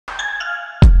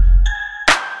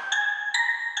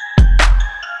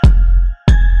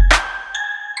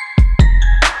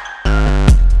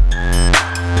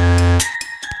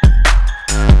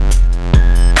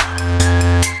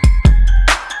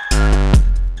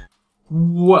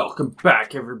Welcome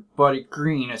back, everybody.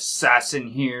 Green Assassin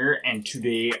here, and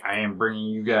today I am bringing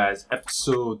you guys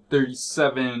episode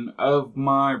 37 of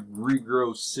my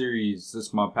Regrowth series.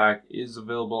 This mod pack is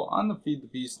available on the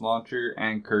FTB Launcher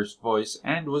and Cursed Voice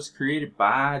and was created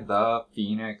by the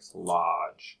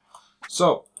Thephoenixlodge.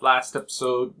 So, last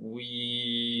episode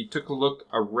we took a look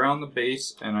around the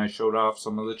base and I showed off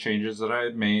some of the changes that I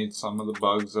had made, some of the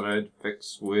bugs that I had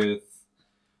fixed with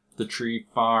the tree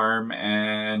farm,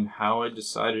 and how I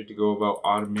decided to go about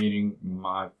automating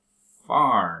my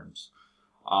farms.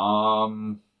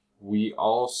 We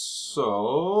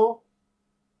also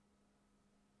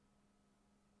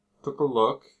took a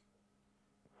look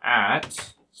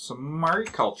at some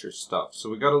mariculture stuff. So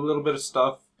we got a little bit of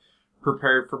stuff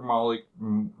prepared for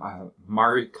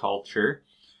mariculture.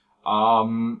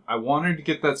 I wanted to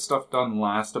get that stuff done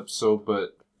last episode,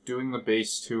 but doing the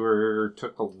base tour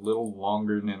took a little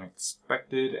longer than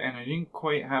expected, and I didn't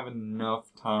quite have enough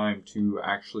time to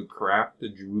actually craft the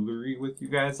jewelry with you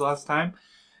guys last time.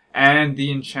 And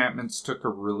the enchantments took a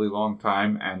really long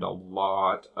time and a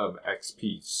lot of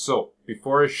XP. So,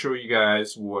 before I show you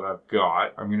guys what I've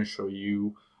got, I'm going to show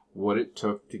you what it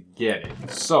took to get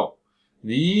it. So,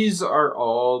 these are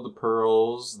all the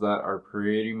pearls that are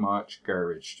pretty much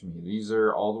garbage to me. These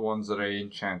are all the ones that I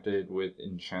enchanted with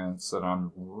enchants that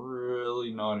I'm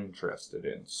really not interested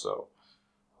in. So,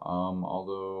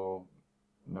 although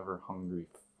never hungry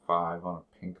 5 on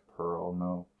a pink pearl,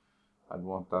 no. I'd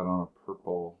want that on a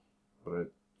purple, but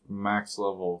at max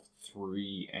level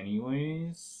 3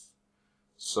 anyways.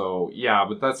 So, yeah,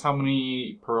 but that's how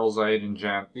many pearls I had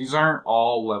enchanted. These aren't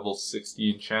all level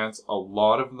 60 enchants. A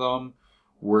lot of them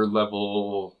were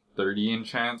level 30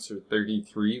 enchants or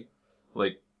 33.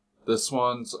 Like, this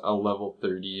one's a level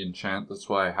 30 enchant. That's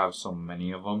why I have so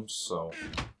many of them. So,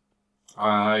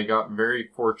 I got very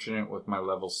fortunate with my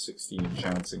level 60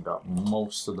 enchants and got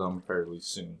most of them fairly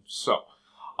soon. So,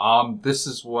 this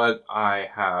is what I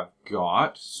have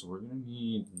got. So, we're going to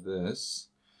need this.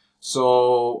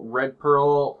 So, red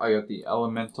pearl, I got the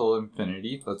elemental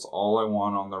infinity. That's all I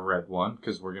want on the red one,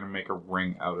 because we're going to make a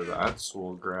ring out of that. So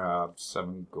we'll grab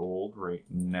 7 gold right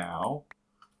now.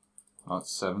 Not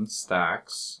 7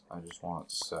 stacks. I just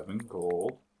want 7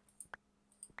 gold.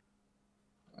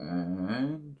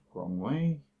 And, wrong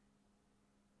way.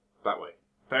 That way.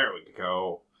 There we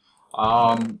go.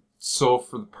 So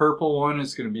for the purple one,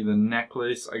 it's going to be the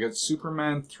necklace. I got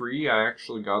Superman 3. I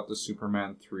actually got the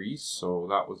Superman 3, so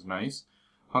that was nice.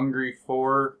 Hungry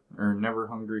 4, or Never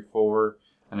Hungry 4,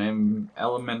 and then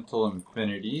Elemental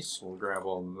Infinity, so we'll grab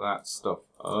all that stuff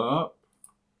up.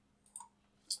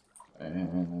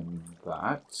 And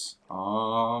that.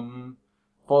 Fall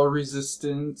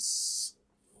Resistance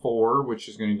 4, which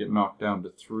is going to get knocked down to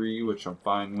 3, which I'm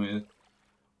fine with.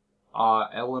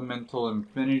 Elemental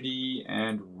Infinity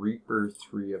and Reaper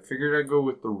 3. I figured I'd go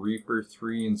with the Reaper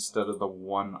 3 instead of the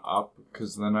 1-up,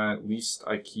 because then at least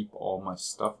I keep all my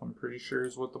stuff, I'm pretty sure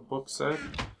is what the book said.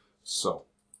 So,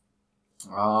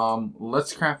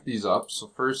 let's craft these up. So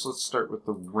first let's start with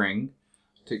the ring.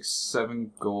 Takes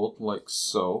 7 gold like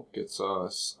so. Gets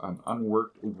us an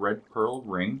unworked red pearl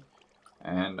ring.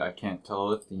 And I can't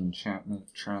tell if the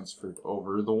enchantment transferred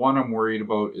over. The one I'm worried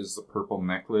about is the purple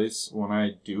necklace. When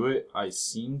I do it, I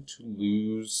seem to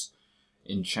lose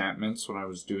enchantments when I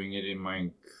was doing it in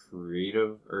my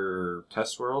creative or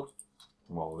test world.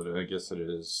 Well, I guess it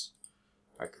is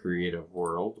a creative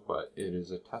world, but it is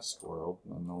a test world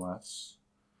nonetheless.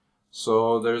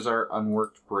 So there's our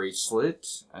unworked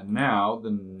bracelet, and now the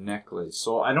necklace.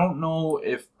 So I don't know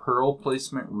if pearl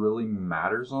placement really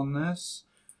matters on this.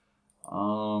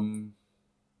 I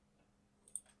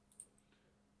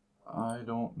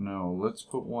don't know. Let's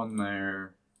put one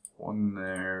there, one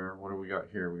there. What do we got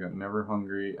here? We got Never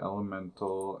Hungry,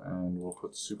 Elemental, and we'll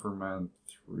put Superman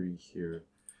 3 here.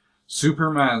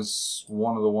 Superman's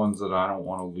one of the ones that I don't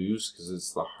want to lose because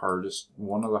it's the hardest,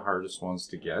 one of the hardest ones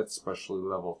to get, especially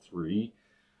level 3.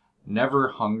 Never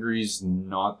Hungry's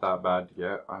not that bad to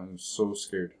get. I'm so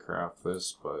scared to craft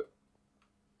this, but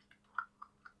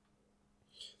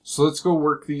so let's go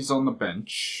work these on the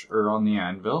bench, or on the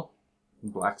anvil,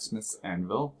 blacksmith's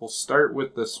anvil. We'll start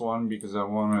with this one because I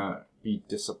want to be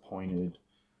disappointed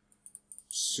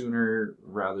sooner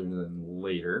rather than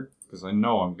later, because I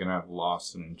know I'm going to have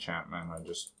lost an enchantment. I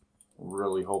just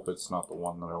really hope it's not the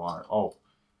one that I want. Oh,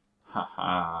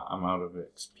 haha, I'm out of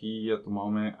XP at the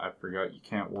moment. I forgot you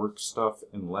can't work stuff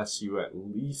unless you at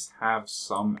least have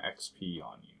some XP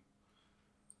on you.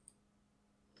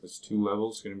 This 2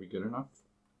 levels going to be good enough?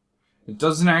 It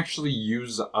doesn't actually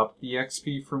use up the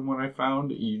XP from what I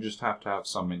found. You just have to have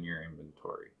some in your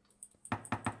inventory.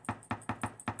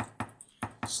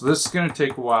 So this is gonna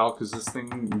take a while because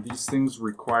these things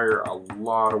require a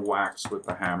lot of wax with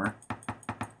the hammer.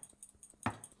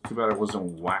 Too bad it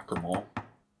wasn't whack-a-mole.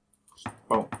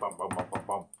 Boom, boom, boom, boom, boom,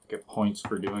 boom. Get points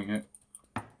for doing it.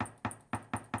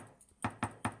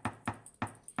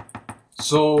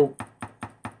 So,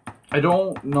 I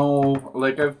don't know,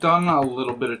 like I've done a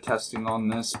little bit of testing on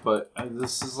this, but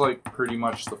this is like pretty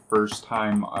much the first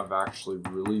time I've actually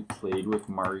really played with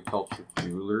mariculture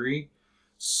jewelry.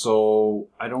 So,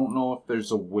 I don't know if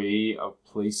there's a way of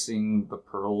placing the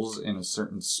pearls in a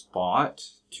certain spot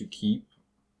to keep.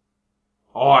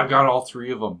 Oh, I got all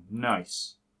 3 of them.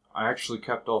 Nice. I actually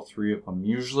kept all 3 of them.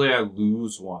 Usually I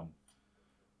lose one.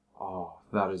 Oh,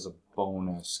 that is a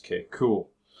bonus. Okay, cool.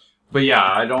 But yeah,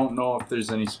 I don't know if there's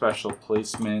any special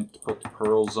placement to put the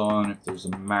pearls on, if there's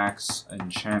a max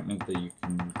enchantment that you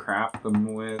can craft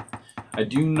them with. I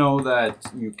do know that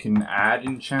you can add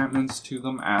enchantments to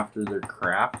them after they're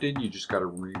crafted, you just gotta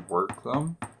rework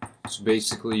them. So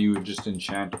basically you would just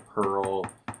enchant a pearl,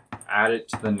 add it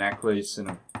to the necklace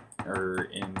in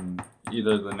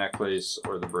either the necklace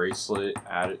or the bracelet,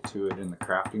 add it to it in the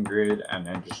crafting grid, and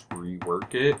then just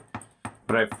rework it.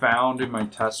 But I found in my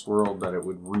test world that it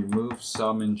would remove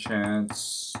some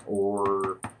enchants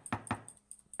or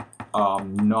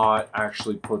not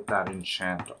actually put that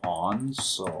enchant on.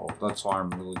 So that's why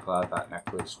I'm really glad that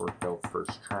necklace worked out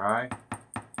first try.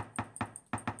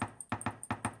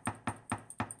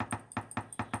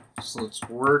 So let's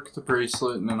work the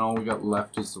bracelet, and then all we got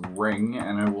left is the ring,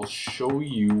 and I will show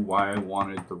you why I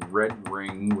wanted the red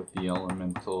ring with the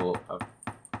elemental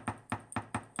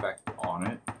effect on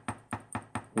it.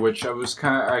 Which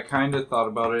I kind of thought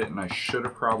about it, and I should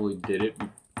have probably did it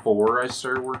before I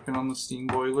started working on the steam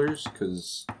boilers,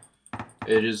 because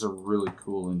it is a really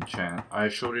cool enchant. I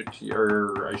showed it to you,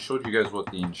 or I showed you guys what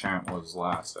the enchant was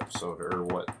last episode, or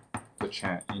what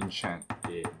the enchant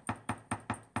did.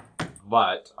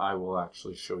 But I will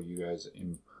actually show you guys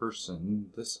in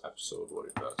person this episode what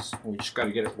it does. We just got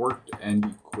to get it worked and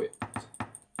equipped.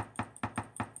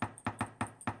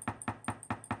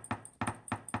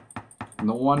 And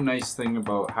the one nice thing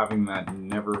about having that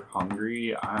never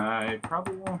hungry, I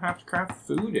probably won't have to craft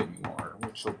food anymore,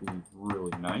 which will be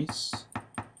really nice.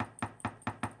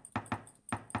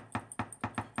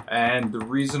 And the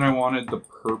reason I wanted the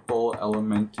purple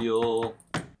elemental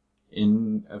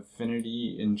in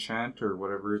affinity enchant, or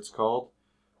whatever it's called,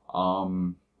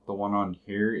 the one on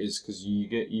here, is because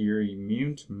you're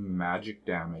immune to magic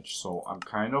damage. So I'm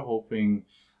kind of hoping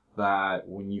that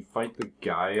when you fight the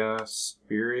Gaia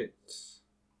spirit,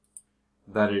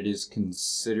 that it is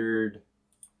considered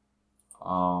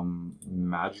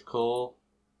magical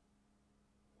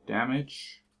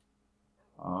damage.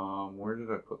 Where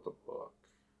did I put the book?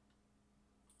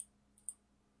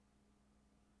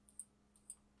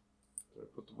 Did I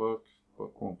put the book?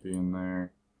 Book won't be in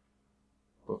there.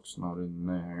 Book's not in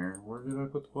there. Where did I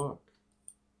put the book?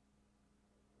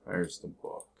 There's the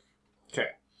book.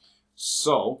 Okay.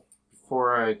 So,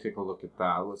 before I take a look at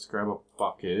that, let's grab a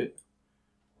bucket.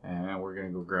 And we're going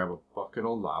to go grab a bucket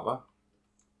of lava.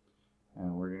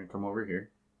 And we're going to come over here.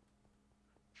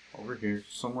 Over here,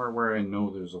 somewhere where I know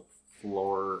there's a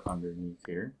floor underneath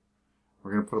here.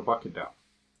 We're going to put a bucket down.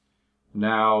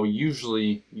 Now,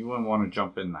 usually, you wouldn't want to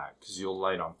jump in that because you'll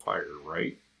light on fire,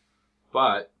 right?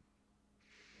 But,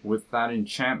 with that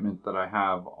enchantment that I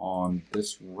have on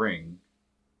this ring,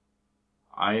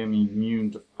 I am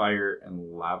immune to fire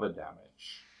and lava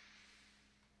damage.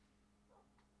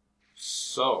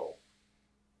 So,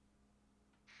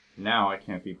 now I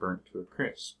can't be burnt to a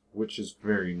crisp, which is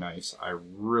very nice. I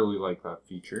really like that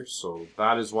feature, so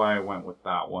that is why I went with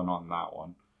that one,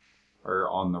 or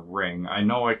on the ring. I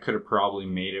know I could have probably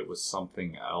made it with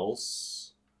something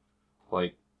else,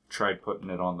 like tried putting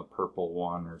it on the purple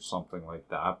one or something like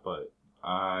that, but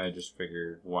I just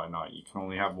figured, why not? You can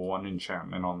only have one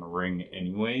enchantment on the ring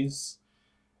anyways,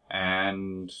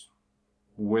 and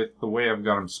with the way I've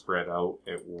got them spread out,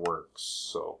 it works.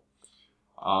 So,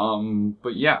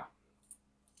 but yeah.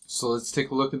 So let's take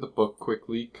a look at the book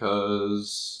quickly,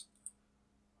 because,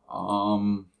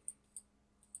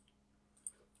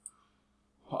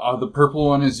 the purple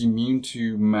one is immune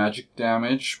to magic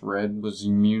damage, red was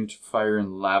immune to fire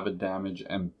and lava damage,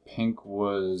 and pink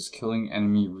was killing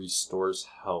enemy restores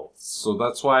health. So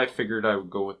that's why I figured I would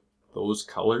go with those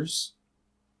colors.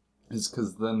 Is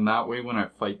because then that way when I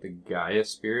fight the Gaia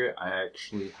spirit, I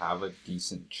actually have a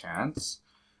decent chance.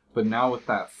 But now with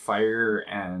that fire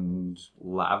and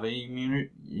lava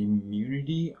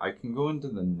immunity, I can go into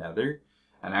the Nether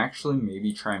and actually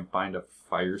maybe try and find a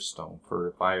firestone for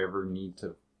if I ever need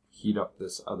to heat up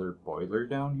this other boiler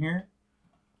down here.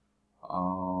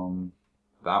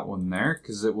 That that one there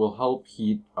because it will help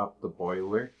heat up the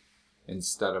boiler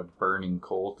instead of burning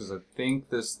coal, because I think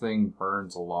this thing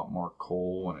burns a lot more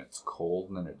coal when it's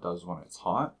cold than it does when it's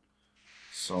hot.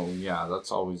 So yeah,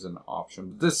 that's always an option.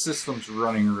 But this system's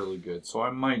running really good, so I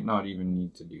might not even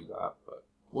need to do that, but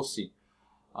we'll see.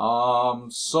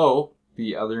 So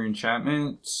the other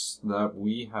enchantment that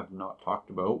we have not talked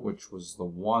about, which was the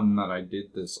one that I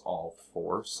did this all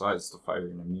for, besides the fire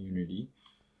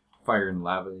and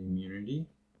lava immunity,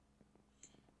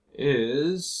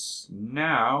 is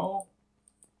now,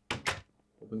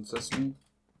 open sesame,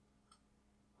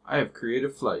 I have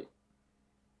created flight.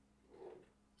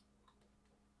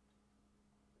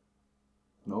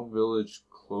 No village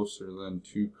closer than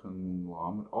 2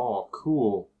 kilometers. Oh,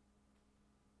 cool.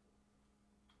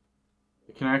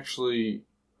 I can actually,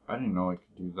 I didn't know I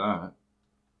could do that.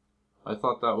 I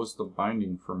thought that was the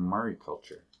binding for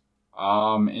mariculture.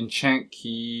 Enchant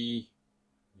key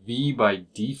V by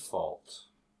default.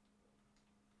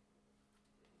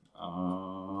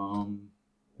 I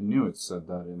knew it said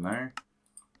that in there.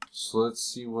 So let's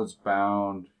see what's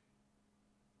bound.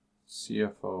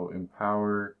 CFO,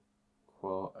 empower,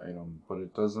 quell item, but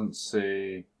it doesn't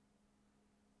say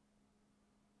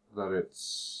that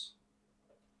it's...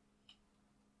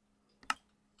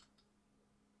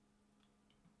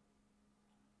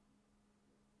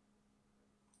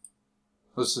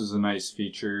 This is a nice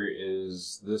feature,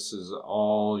 is this is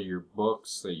all your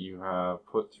books that you have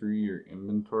put through your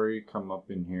inventory come up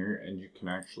in here, and you can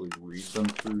actually read them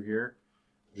through here,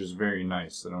 which is very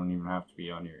nice. They don't even have to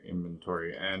be on your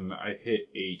inventory. And I hit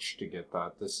H to get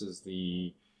that. This is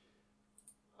the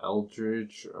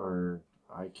Eldridge, or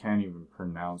I can't even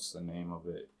pronounce the name of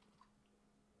it.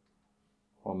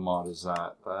 What mod is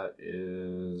that? That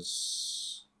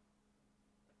is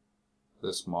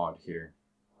this mod here.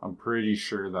 I'm pretty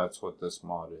sure that's what this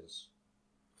mod is.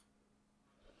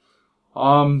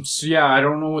 So yeah, I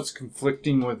don't know what's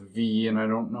conflicting with V, and I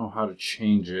don't know how to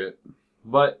change it.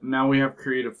 But now we have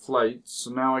creative flight, so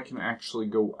now I can actually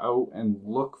go out and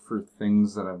look for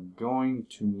things that I'm going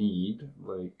to need,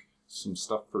 like some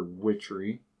stuff for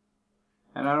witchery.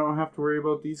 And I don't have to worry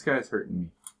about these guys hurting me.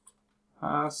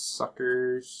 Ah,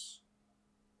 suckers.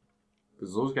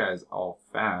 Because those guys all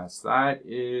fast. That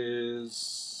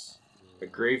is... a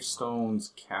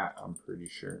gravestone's cat, I'm pretty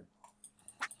sure.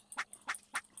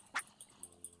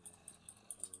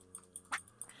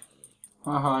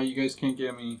 Haha, you guys can't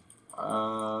get me.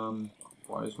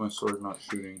 Why is my sword not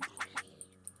shooting?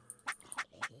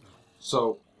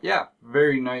 So, yeah,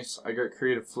 very nice. I got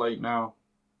creative flight now.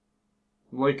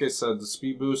 Like I said, the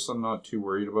speed boost I'm not too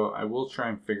worried about. I will try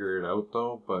and figure it out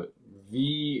though, but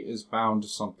V is bound to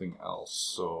something else,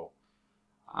 so...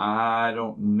 I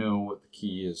don't know what the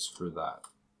key is for that.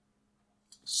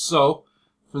 So,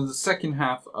 for the second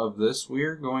half of this, we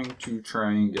are going to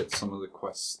try and get some of the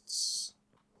quests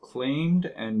claimed,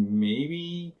 and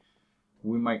maybe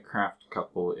we might craft a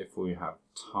couple if we have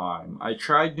time. I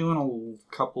tried doing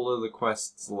a couple of the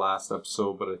quests last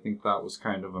episode, but I think that was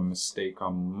kind of a mistake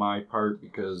on my part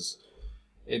because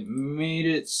it made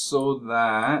it so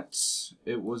that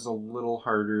it was a little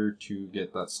harder to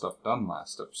get that stuff done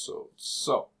last episode.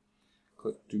 So,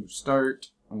 click to start.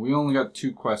 We only got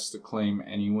 2 quests to claim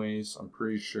anyways. I'm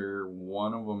pretty sure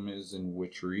one of them is in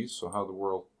witchery, so how the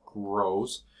world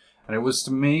grows. And it was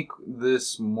to make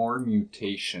this more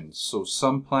mutations. So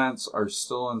some plants are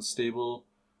still unstable,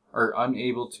 or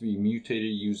unable to be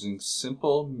mutated using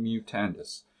simple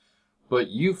mutandis. But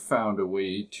you found a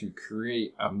way to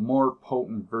create a more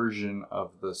potent version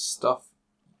of the stuff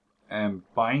and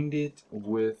bind it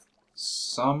with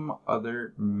some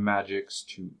other magics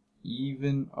to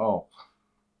even... oh.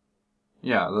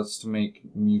 Yeah, that's to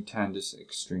make Mutandis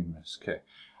Extremis. Okay.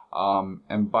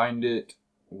 And bind it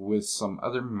with some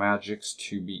other magics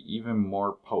to be even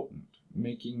more potent.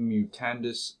 Making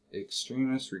Mutandis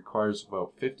Extremis requires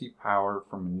about 50 power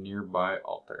from a nearby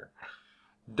altar.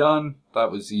 Done.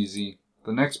 That was easy.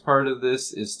 The next part of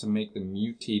this is to make the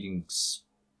mutating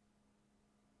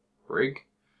sprig.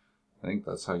 I think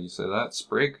that's how you say that.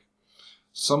 Sprig.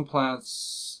 Some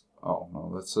plants... oh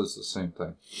no, that says the same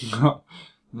thing.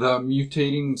 The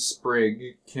mutating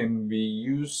sprig can be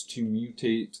used to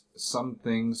mutate some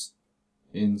things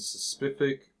in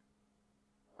specific...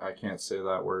 I can't say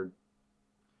that word.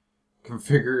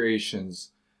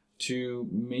 Configurations. To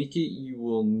make it, you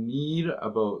will need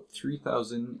about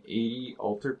 3080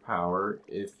 altar power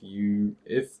if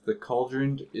the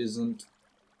cauldron isn't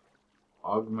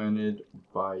augmented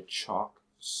by chalk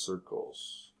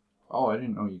circles. Oh, I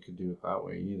didn't know you could do it that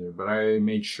way either, but I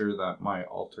made sure that my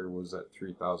altar was at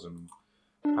 3000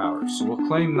 power. So we'll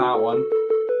claim that one.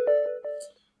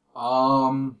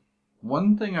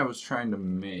 One thing I was trying to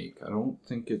make, I don't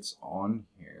think it's on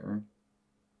here.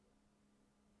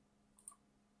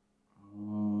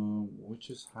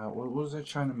 Witch's hat. What was I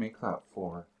trying to make that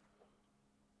for?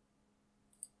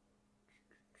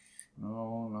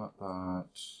 No, not that.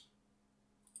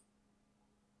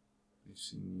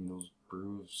 Icy needles,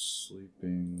 brew of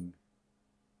sleeping.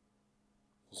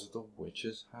 Is it the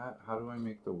witch's hat? How do I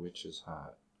make the witch's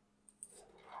hat?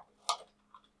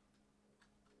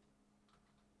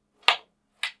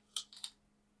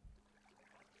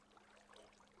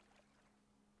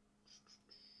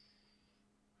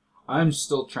 I'm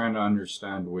still trying to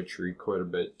understand witchery quite a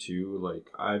bit too. Like,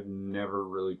 I've never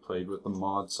really played with the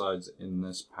mod sides in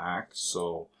this pack,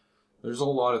 so there's a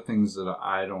lot of things that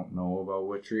I don't know about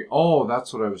witchery. Oh,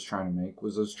 that's what I was trying to make. I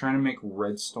was trying to make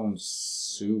redstone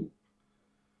soup.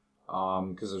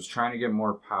 Because I was trying to get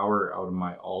more power out of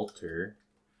my altar.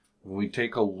 When we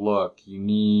take a look, you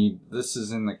need, this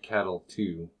is in the kettle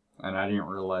too, and I didn't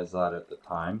realize that at the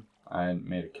time. I hadn't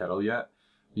made a kettle yet.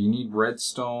 You need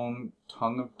redstone,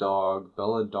 tongue of dog,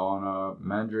 belladonna,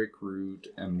 mandrake root,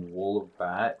 and wool of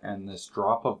bat, and this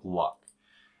drop of luck.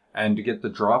 And to get the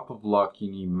drop of luck, you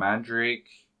need mandrake,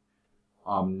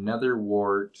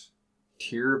 netherwort,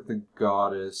 tear of the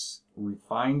goddess,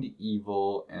 refined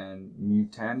evil, and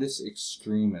mutandis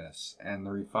extremis. And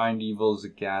the refined evil is a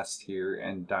gas tier,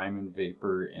 and diamond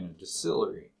vapor in a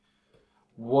distillery.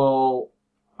 Well,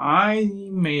 I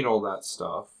made all that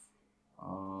stuff.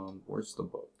 Where's the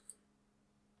book?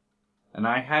 And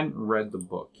I hadn't read the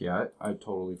book yet. I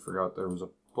totally forgot there was a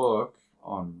book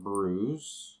on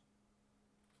brews.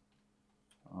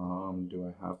 Do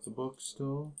I have the book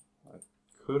still? I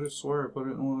could have swore I put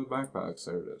it in one of the backpacks.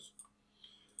 There it is.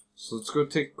 So let's go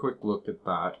take a quick look at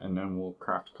that, and then we'll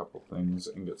craft a couple things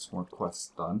and get some more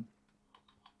quests done.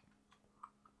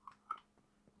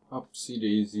 Upsy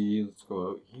daisy, let's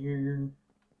go out here.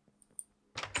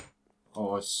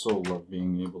 Oh, I so love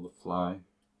being able to fly.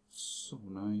 So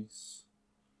nice.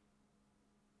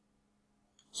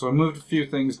 So I moved a few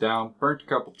things down, burnt a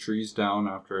couple trees down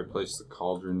after I placed the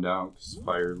cauldron down because the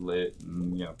fire lit,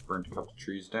 and yeah, burnt a couple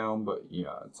trees down, but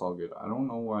yeah, it's all good. I don't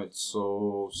know why it's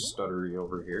so stuttery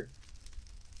over here.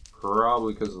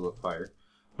 Probably because of the fire.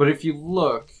 But if you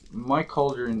look, my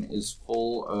cauldron is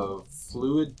full of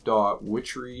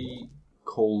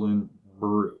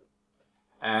fluid.witchery:brew.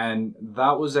 And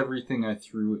that was everything I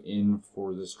threw in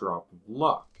for this drop of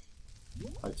luck.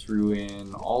 I threw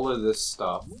in all of this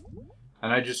stuff,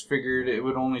 and I just figured it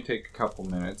would only take a couple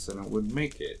minutes and it would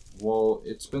make it. Well,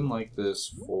 it's been like this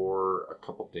for a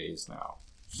couple days now.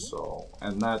 So,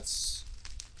 and that's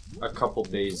a couple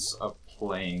days of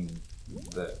playing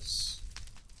this.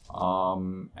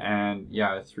 And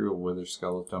yeah, I threw a wither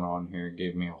skeleton on here,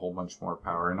 gave me a whole bunch more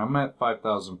power, and I'm at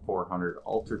 5,400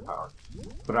 altar power.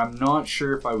 But I'm not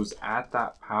sure if I was at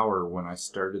that power when I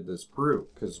started this brew,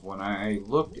 because when I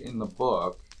looked in the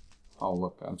book, oh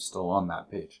look, I'm still on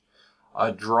that page.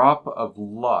 A drop of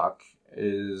luck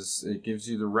is, it gives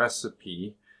you the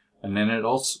recipe, and then it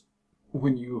also,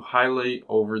 when you highlight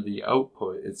over the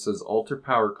output, it says altar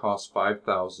power costs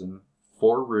 5,000,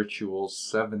 4 rituals,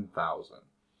 7,000.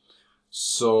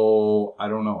 So, I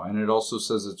don't know. And it also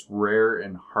says it's rare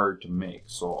and hard to make.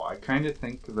 So, I kind of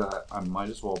think that I might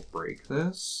as well break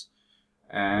this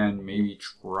and maybe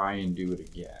try and do it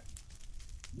again.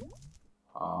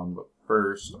 But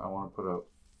first, I want to put out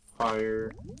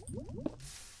fire.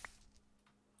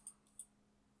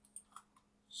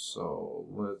 So,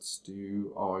 let's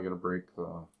do... Oh, I gotta break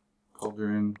the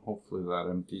cauldron. Hopefully that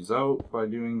empties out by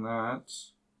doing that.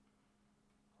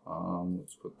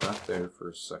 Let's put that there for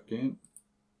a second.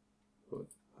 Put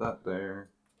that there.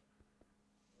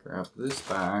 Grab this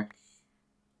back.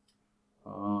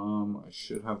 I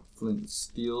should have flint and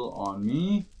steel on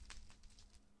me.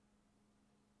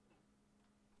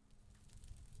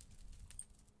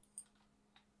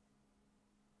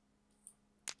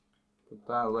 Put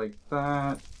that like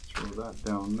that. Throw that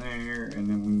down there. And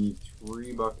then we need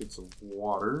 3 buckets of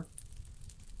water.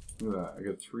 Look at that, I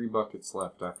got 3 buckets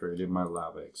left after I did my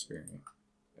lava experiment.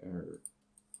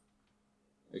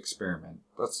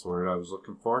 That's the word I was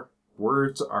looking for.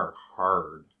 Words are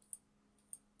hard.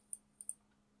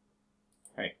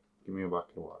 Hey, give me a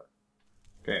bucket of water.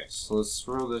 Okay, so let's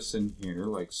throw this in here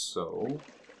like so.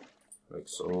 Like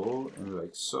so, and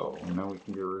like so. And now we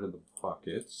can get rid of the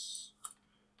buckets.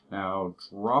 Now,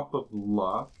 drop of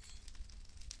luck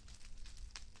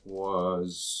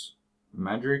was...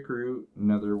 Mandrake root,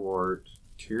 netherwort,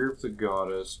 tear of the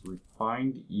goddess,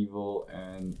 refined evil,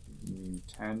 and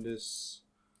mutandis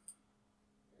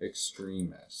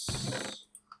extremis.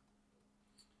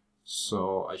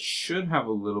 So I should have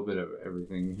a little bit of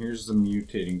everything. Here's the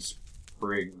mutating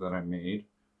sprig that I made.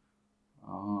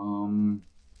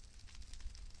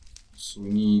 So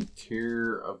we need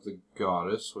Tear of the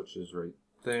Goddess, which is right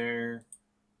there.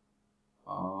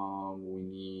 We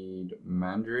need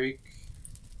Mandrake.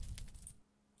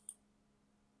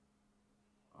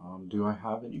 Do I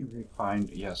have any refined?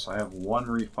 Yes, I have one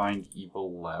refined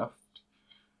evil left.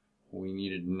 We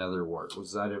needed Nether Wart.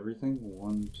 Was that everything?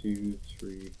 1, 2,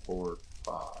 3, 4,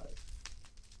 5.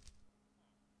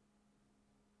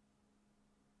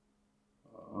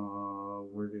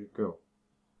 Where did it go?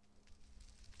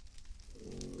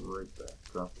 Right there.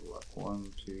 Drop it left.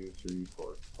 1, 2, 3,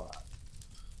 4, 5.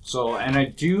 So, and I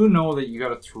do know that you got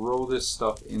to throw this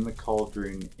stuff in the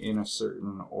cauldron in a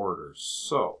certain order.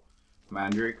 So,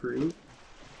 Mandrake Root,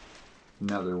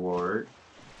 Nether Wart,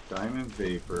 Diamond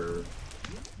Vapor,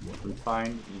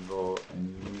 Refined Evil,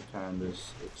 and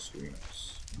Mutandis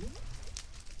Extremis.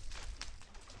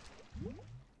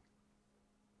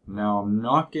 Now, I'm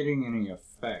not getting any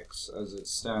effects as it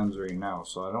stands right now,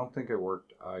 so I don't think it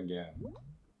worked again.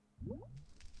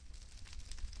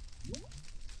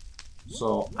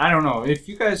 So, I don't know. If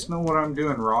you guys know what I'm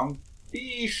doing wrong,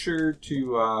 be sure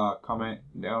to comment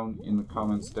down in the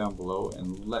comments down below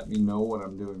and let me know what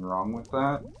I'm doing wrong with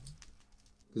that.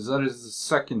 Because that is the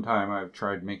second time I've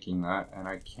tried making that and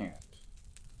I can't.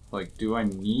 Like, do I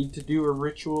need to do a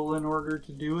ritual in order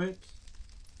to do it?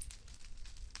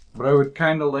 But I would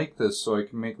kind of like this so I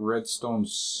can make redstone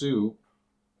soup.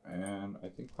 And I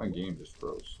think my game just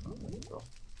froze. Oh, there we go.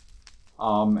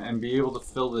 And be able to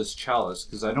fill this chalice,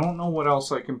 because I don't know what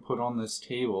else I can put on this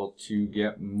table to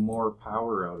get more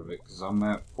power out of it, because I'm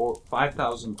at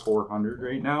 5,400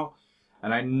 right now,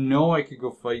 and I know I could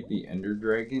go fight the Ender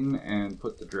Dragon and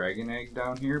put the dragon egg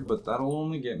down here, but that'll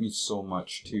only get me so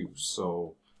much too,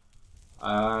 so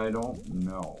I don't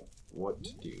know what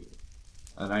to do.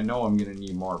 And I know I'm going to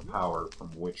need more power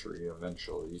from witchery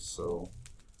eventually, so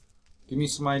give me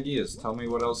some ideas. Tell me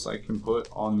what else I can put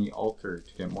on the altar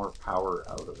to get more power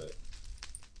out of it.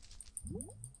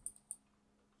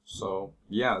 So,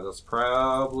 yeah, that's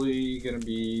probably going to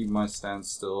be my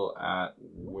standstill at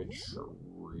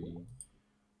witchery.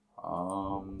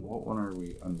 What one are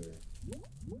we under?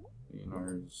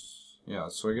 Leonard's. Yeah,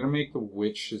 so we're going to make the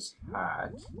witch's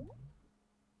hat.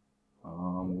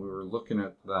 We were looking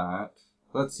at that.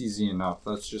 That's easy enough.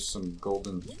 That's just some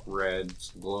golden thread,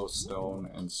 some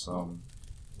glowstone, and some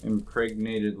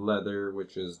impregnated leather,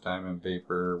 which is diamond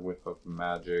vapor, whiff of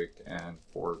magic, and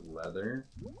 4 leather.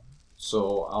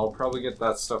 So I'll probably get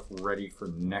that stuff ready for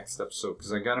next episode,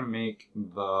 because I gotta make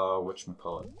the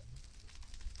whatchamacallit.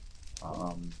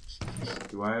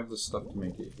 Do I have the stuff to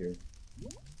make it here?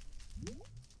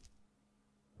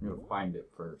 I'm gonna find it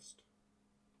first.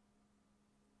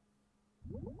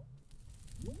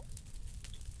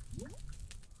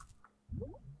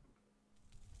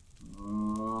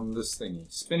 This thingy.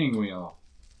 Spinning wheel.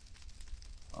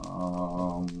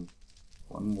 One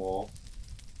wool.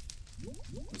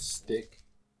 A stick.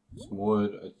 Some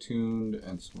wood, a tuned,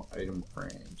 and some item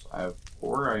frames. I have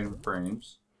 4 item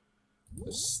frames.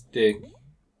 A stick,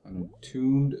 and a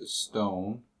tuned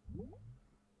stone.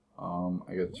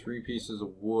 I got 3 pieces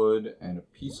of wood and a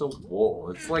piece of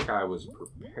wool. It's like I was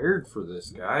prepared for this,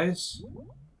 guys.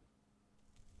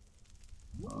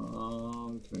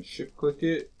 Can I shift click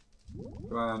it?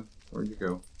 Come on, where'd you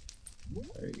go?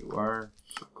 There you are.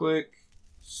 Shift click.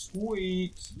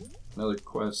 Sweet. Another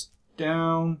quest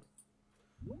down.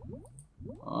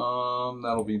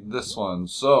 That'll be this one.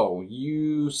 So,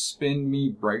 you spin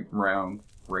me right round.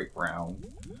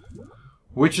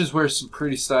 Which is wear some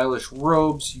pretty stylish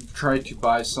robes. You've tried to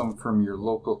buy some from your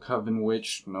local coven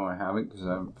witch. No, I haven't, because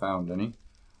I haven't found any.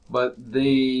 But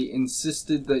they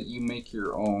insisted that you make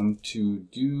your own. To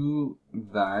do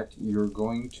that, you're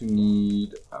going to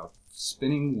need a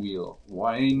spinning wheel.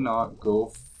 Why not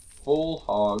go full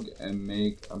hog and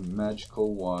make a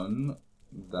magical one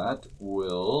that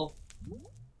will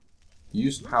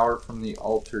use power from the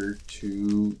altar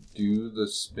to do the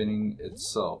spinning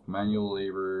itself. Manual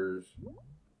laborers,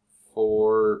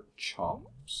 4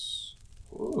 chomps.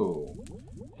 Ooh,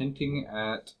 hinting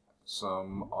at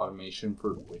some automation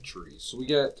for witchery. So we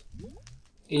get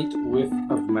 8 whiff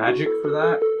of magic for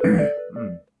that.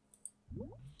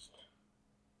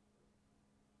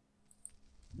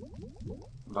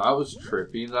 That was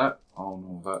trippy. That, oh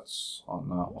no, that's on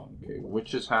that one. Okay,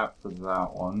 witch's hat for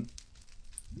that one.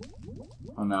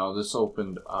 Oh, now this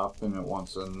opened up and it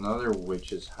wants another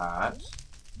witch's hat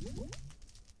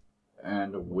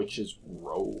and a witch's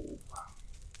robe.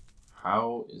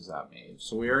 How is that made?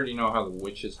 So we already know how the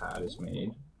witch's hat is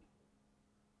made.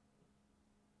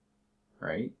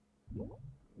 right?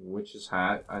 Witch's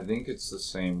Hat. I think it's the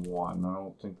same one. I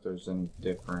don't think there's any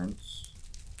difference.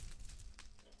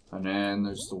 And then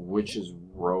there's the Witch's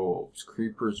Robes.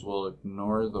 Creepers will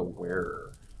ignore the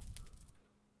wearer.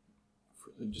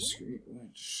 For the discreet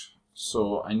witch.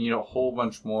 So I need a whole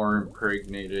bunch more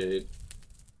impregnated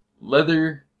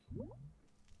leather,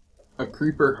 a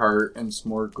creeper heart, and some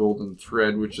more golden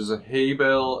thread, which is a hay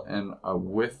bale and a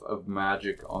whiff of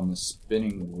magic on the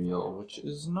spinning wheel, which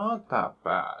is not that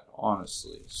bad,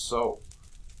 honestly. So,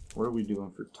 what are we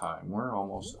doing for time? We're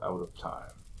almost out of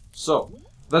time. So,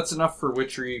 that's enough for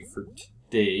witchery for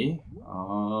today.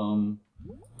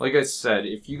 Like I said,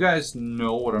 if you guys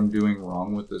know what I'm doing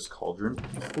wrong with this cauldron,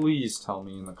 please tell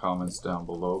me in the comments down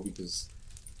below, because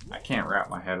I can't wrap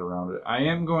my head around it. I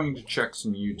am going to check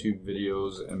some YouTube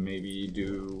videos and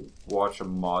maybe watch a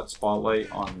mod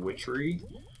spotlight on witchery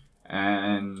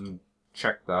and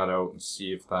check that out and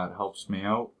see if that helps me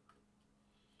out.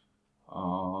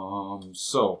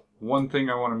 So one thing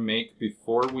I want to make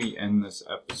before we end this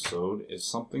episode is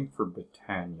something for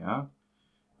Botania.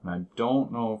 And I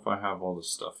don't know if I have all the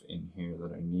stuff in here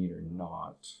that I need or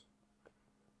not.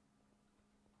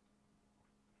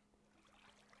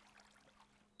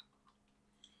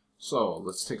 So,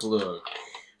 let's take a look.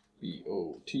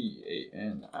 B-O-T-A-N-I-A.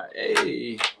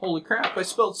 Holy crap, I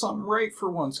spelled something right for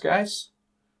once, guys.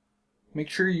 Make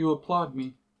sure you applaud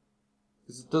me,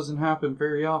 because it doesn't happen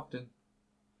very often.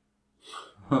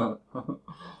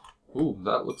 Ooh,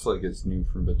 that looks like it's new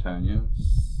from Botania.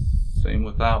 Same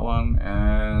with that one,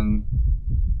 and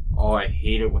oh, I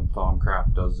hate it when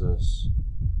Thaumcraft does this.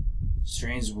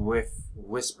 Strange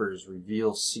whispers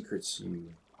reveal secrets to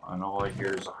you, and all I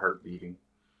hear is a heart beating.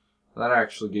 That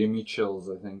actually gave me chills,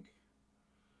 I think.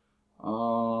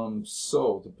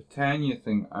 So the Botania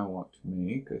thing I want to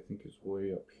make, I think, is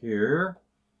way up here.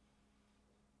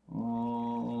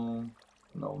 No,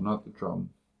 not the drum.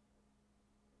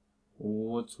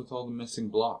 What's with all the missing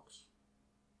blocks?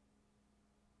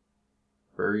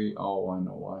 Oh, I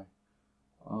know why.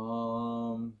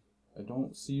 I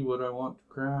don't see what I want to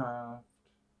craft.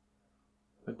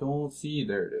 I don't see.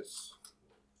 There it is.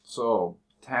 So,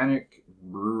 Botanic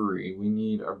Brewery. We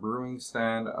need a brewing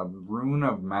stand, a rune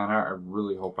of mana. I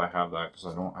really hope I have that because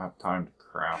I don't have time to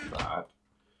craft that.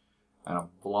 And a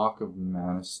block of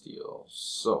mana steel.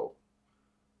 So,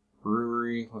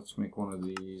 brewery. Let's make one of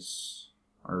these.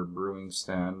 Or brewing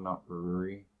stand, not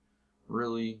brewery.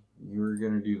 Really? You're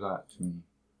gonna do that to me?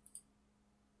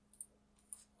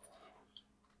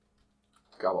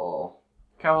 Gobble.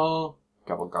 Gobble.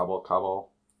 Gobble, gobble, gobble.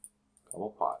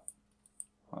 Gobble pot.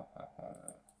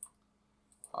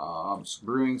 So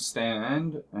brewing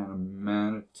stand and a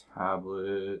mana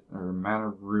tablet, or mana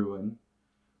ruin,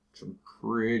 which I'm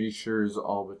pretty sure is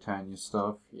all Botania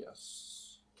stuff.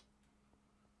 Yes.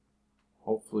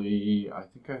 Hopefully, I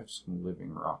think I have some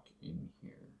living rock in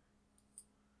here.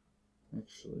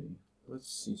 Actually,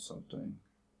 let's see something.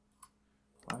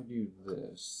 If I do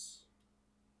this.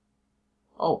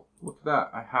 Oh, look at that.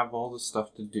 I have all the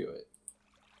stuff to do it.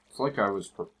 It's like I was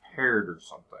prepared or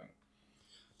something.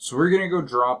 So we're going to go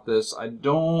drop this. I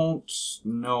don't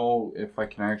know if I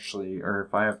can actually, or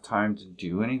if I have time to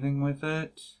do anything with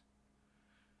it.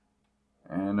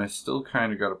 And I still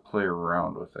kind of got to play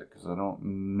around with it because I don't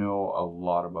know a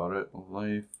lot about it.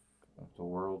 Life of the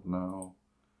world, no.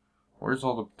 Where's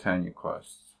all the Botania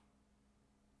quests?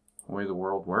 The way the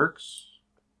world works?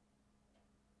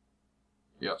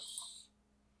 Yes.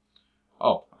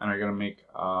 Oh, and I gotta make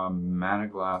a mana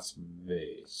glass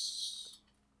vase.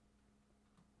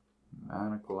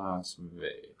 Mana glass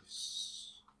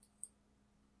vase.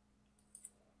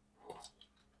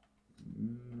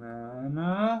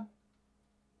 Mana?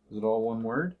 Is it all one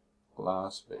word?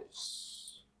 Glass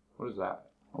vase. What is that?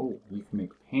 Oh, you can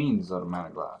make panes out of mana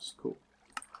glass. Cool.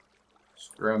 Let's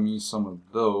grab me some of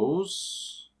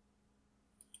those.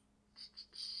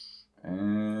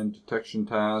 And detection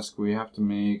task, we have to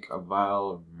make a vial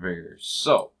of vigor.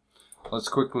 So, let's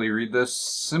quickly read this.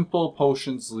 Simple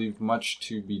potions leave much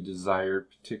to be desired,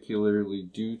 particularly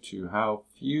due to how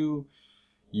few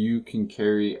you can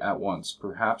carry at once.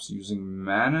 Perhaps using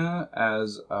mana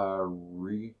as a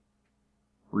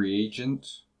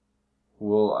reagent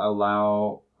will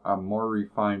allow a more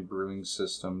refined brewing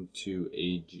system to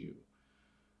aid you.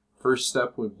 First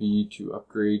step would be to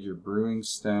upgrade your brewing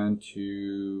stand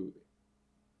to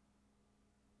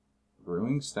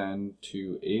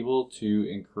able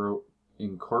to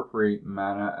incorporate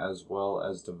mana, as well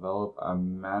as develop a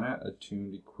mana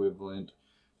attuned equivalent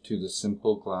to the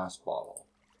simple glass bottle.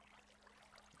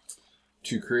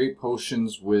 To create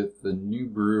potions with the new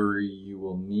brewery, you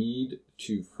will need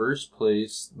to first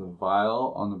place the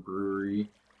vial on the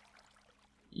brewery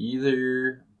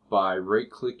either by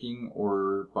right-clicking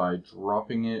or by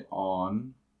dropping it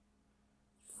on.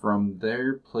 From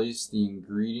there, place the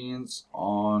ingredients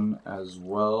on as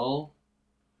well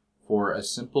for a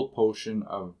simple potion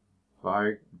of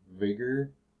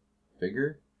vigor,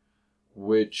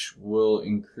 which will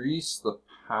increase the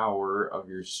power of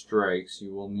your strikes.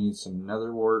 You will need some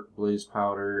netherwort, blaze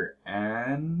powder,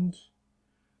 and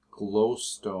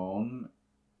glowstone.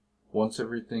 Once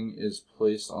everything is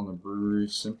placed on the brewery,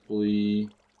 simply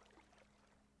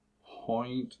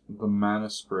point the mana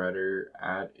spreader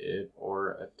at it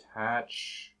or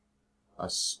attach a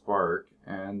spark,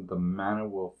 and the mana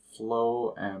will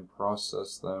flow and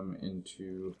process them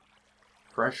into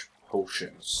fresh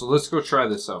potions. So let's go try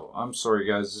this out. I'm sorry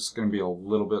guys, this is going to be a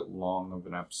little bit long of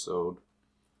an episode.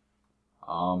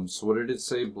 So what did it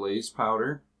say? Blaze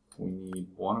powder. We need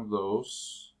one of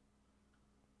those.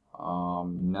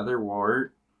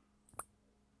 Netherwort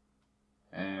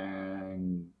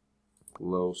and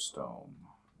glowstone.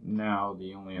 Now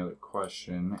the only other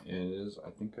question is,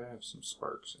 I think I have some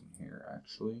sparks in here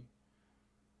actually.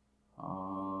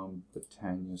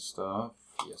 Botania stuff.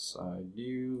 Yes, I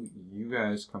do. You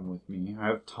guys come with me. I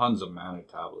have tons of mana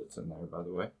tablets in there, by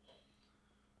the way.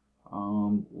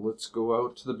 Let's go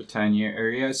out to the Botania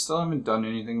area. I still haven't done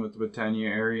anything with the Botania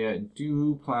area. I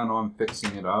do plan on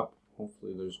fixing it up.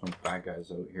 Hopefully there's no bad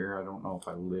guys out here. I don't know if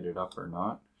I lit it up or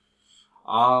not.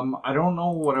 I don't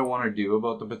know what I want to do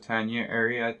about the Botania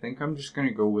area. I think I'm just going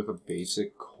to go with a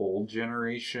basic cold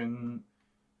generation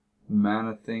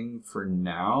mana thing for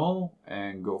now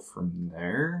and go from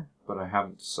there, but I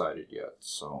haven't decided yet.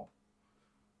 So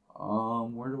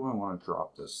where do I want to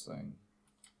drop this thing?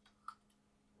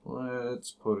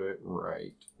 Let's put it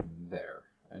right there,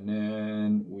 and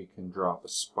then we can drop a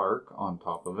spark on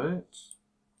top of it,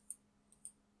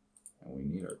 and we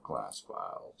need our glass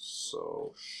vials.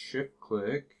 So shift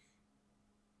click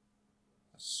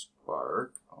a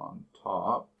spark on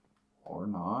top, or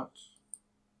not.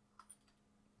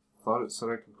 Thought it said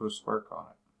I could put a spark on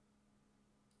it.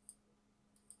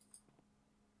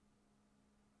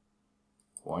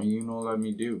 Why you no let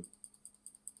me do?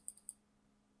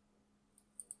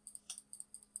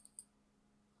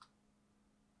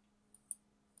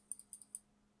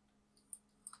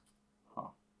 Huh.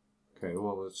 Okay,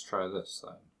 well let's try this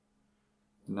then.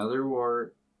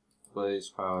 Netherwort, blaze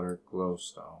powder,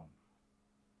 glowstone.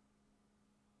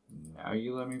 Now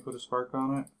you let me put a spark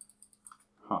on it?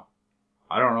 Huh.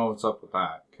 I don't know what's up with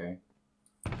that, okay?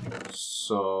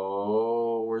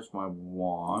 So, where's my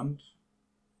wand?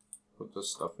 Put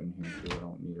this stuff in here because I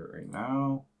don't need it right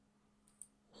now.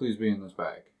 Please be in this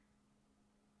bag.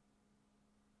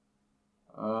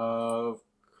 Of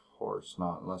course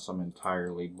not, unless I'm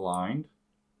entirely blind.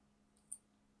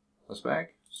 This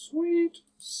bag. Sweet.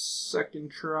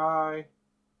 Second try.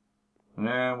 And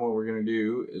then what we're going to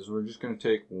do is we're just going to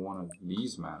take one of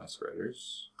these mana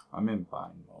spreaders. I'm in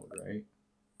bind mode, right?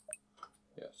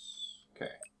 Yes.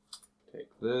 Okay.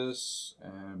 Take this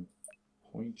and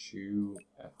point you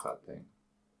at that thing.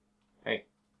 Hey.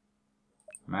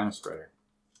 Mana spreader.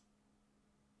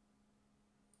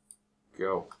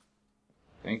 Go.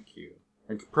 Thank you.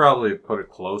 I could probably put it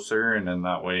closer and then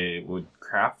that way it would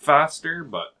craft faster,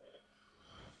 but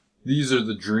these are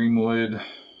the Dreamwood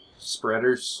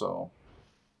spreaders, so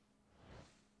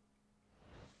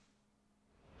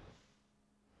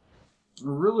I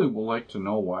really would like to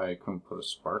know why I couldn't put a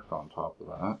spark on top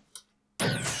of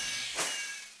that.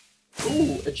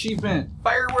 Ooh, achievement!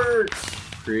 Fireworks!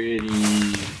 Pretty.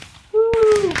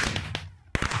 Woo!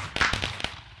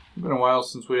 It's been a while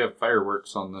since we have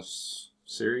fireworks on this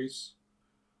series.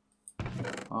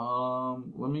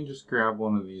 Let me just grab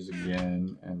one of these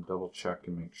again and double check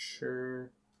and make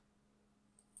sure.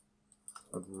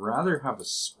 I'd rather have a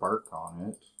spark on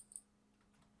it.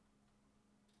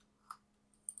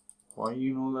 Why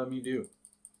you don't let me do?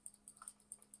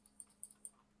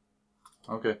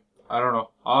 Okay, I don't know.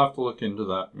 I'll have to look into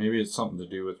that. Maybe it's something to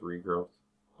do with regrowth.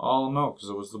 Oh no, because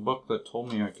it was the book that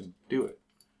told me I could do it.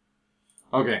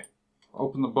 Okay,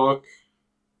 open the book.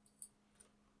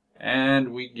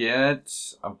 And we get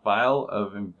a vial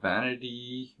of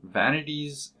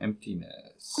Vanity's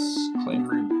Emptiness. Claim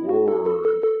reward.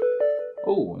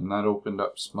 Oh, and that opened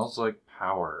up. Smells like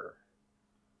power.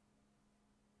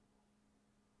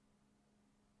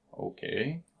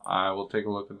 Okay, I will take a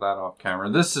look at that off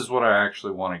camera. This is what I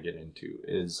actually want to get into,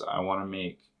 is I want to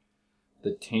make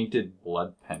the Tainted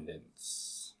Blood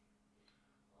Pendants.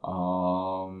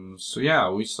 So yeah,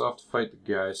 we still have to fight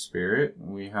the guy spirit.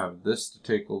 We have this to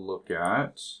take a look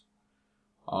at.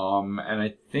 And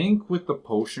I think with the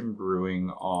potion brewing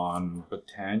on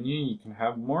Botania, you can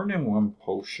have more than one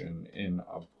potion in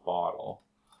a bottle.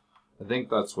 I think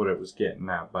that's what it was getting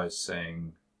at by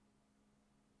saying,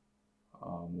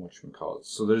 whatchamacallit.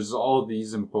 So there's all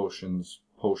these in potions,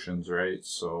 right?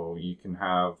 So you can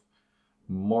have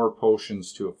more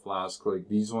potions to a flask. Like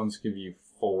these ones give you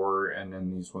 4, and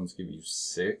then these ones give you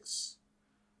 6.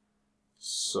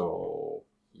 So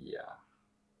yeah.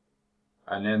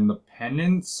 And then the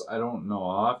pendants, I don't know.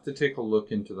 I'll have to take a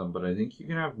look into them, but I think you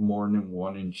can have more than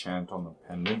one enchant on the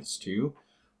pendants too.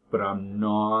 But I'm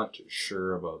not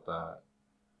sure about that.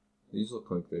 These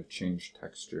look like they've changed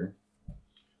texture.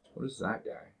 What is that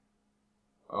guy?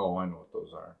 Oh, I know what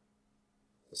those are.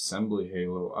 Assembly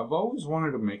Halo. I've always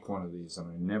wanted to make one of these,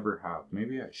 and I never have.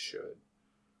 Maybe I should.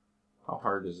 How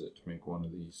hard is it to make one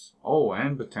of these? Oh,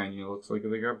 and Botania looks like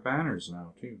they got banners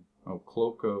now too. Oh,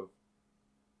 Cloak of...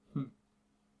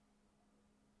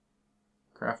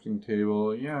 Crafting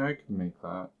table. Yeah, I can make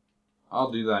that.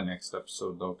 I'll do that next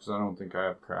episode though, because I don't think I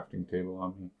have a crafting table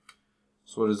on me.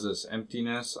 So what is this?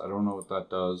 Emptiness. I don't know what that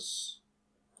does.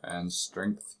 And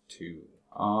Strength 2.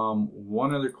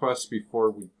 One other quest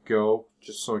before we go,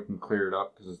 just so I can clear it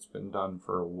up, because it's been done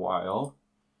for a while.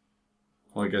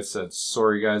 Like I said,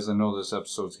 sorry guys, I know this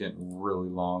episode's getting really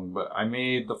long, but I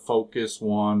made the Focus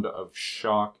Wand of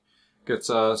Shock.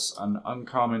 Gets us an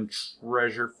uncommon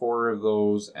treasure, 4 of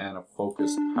those, and a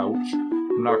focused pouch.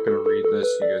 I'm not going to read this.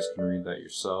 You guys can read that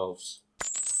yourselves.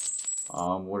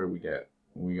 What did we get?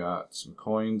 We got some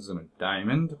coins and a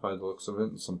diamond, by the looks of it,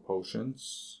 and some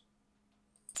potions.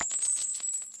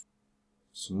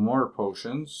 Some more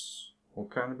potions. What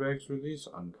kind of bags were these?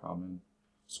 Uncommon.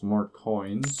 Some more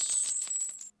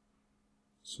coins.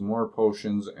 Some more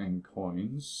potions and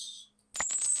coins.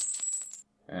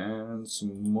 And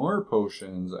some more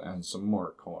potions and some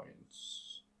more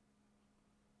coins.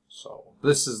 So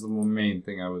this is the main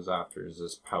thing I was after, is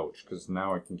this pouch, because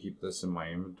now I can keep this in my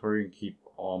inventory and keep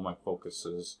all my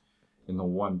focuses in the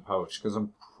one pouch, because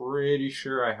I'm pretty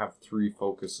sure I have 3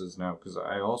 focuses now, because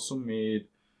I also made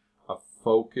a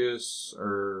focus,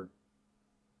 or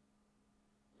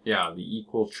yeah, the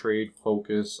equal trade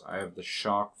focus. I have the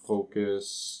shock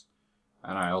focus,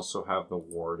 and I also have the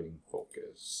warding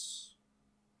focus.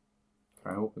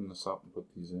 Can I open this up and put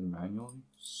these in manually?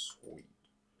 Sweet.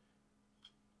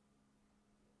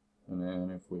 And then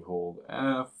if we hold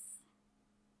F,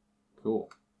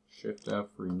 cool. Shift F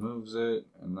removes it,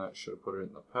 and that should have put it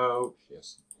in the pouch.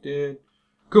 Yes, it did.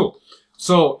 Cool.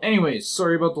 So, anyways,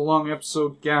 sorry about the long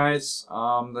episode, guys.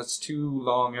 That's 2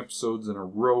 long episodes in a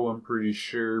row, I'm pretty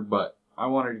sure, but I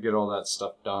wanted to get all that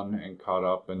stuff done and caught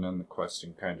up, and then the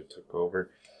questing kind of took over.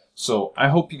 So, I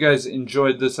hope you guys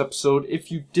enjoyed this episode. If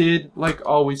you did, like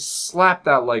always, slap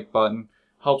that like button.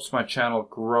 Helps my channel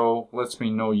grow. Lets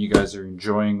me know you guys are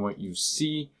enjoying what you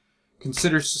see.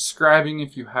 Consider subscribing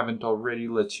if you haven't already.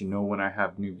 Lets you know when I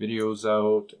have new videos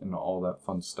out and all that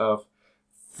fun stuff.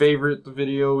 Favorite the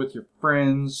video with your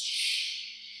friends.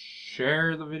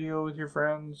 Share the video with your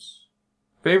friends.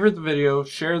 Favorite the video.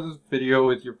 Share the video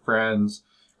with your friends.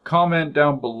 Comment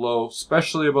down below,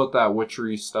 especially about that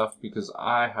witchery stuff, because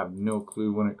I have no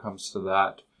clue when it comes to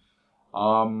that.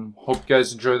 Hope you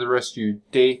guys enjoy the rest of your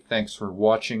day. Thanks for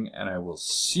watching, and I will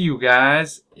see you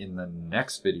guys in the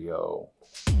next video.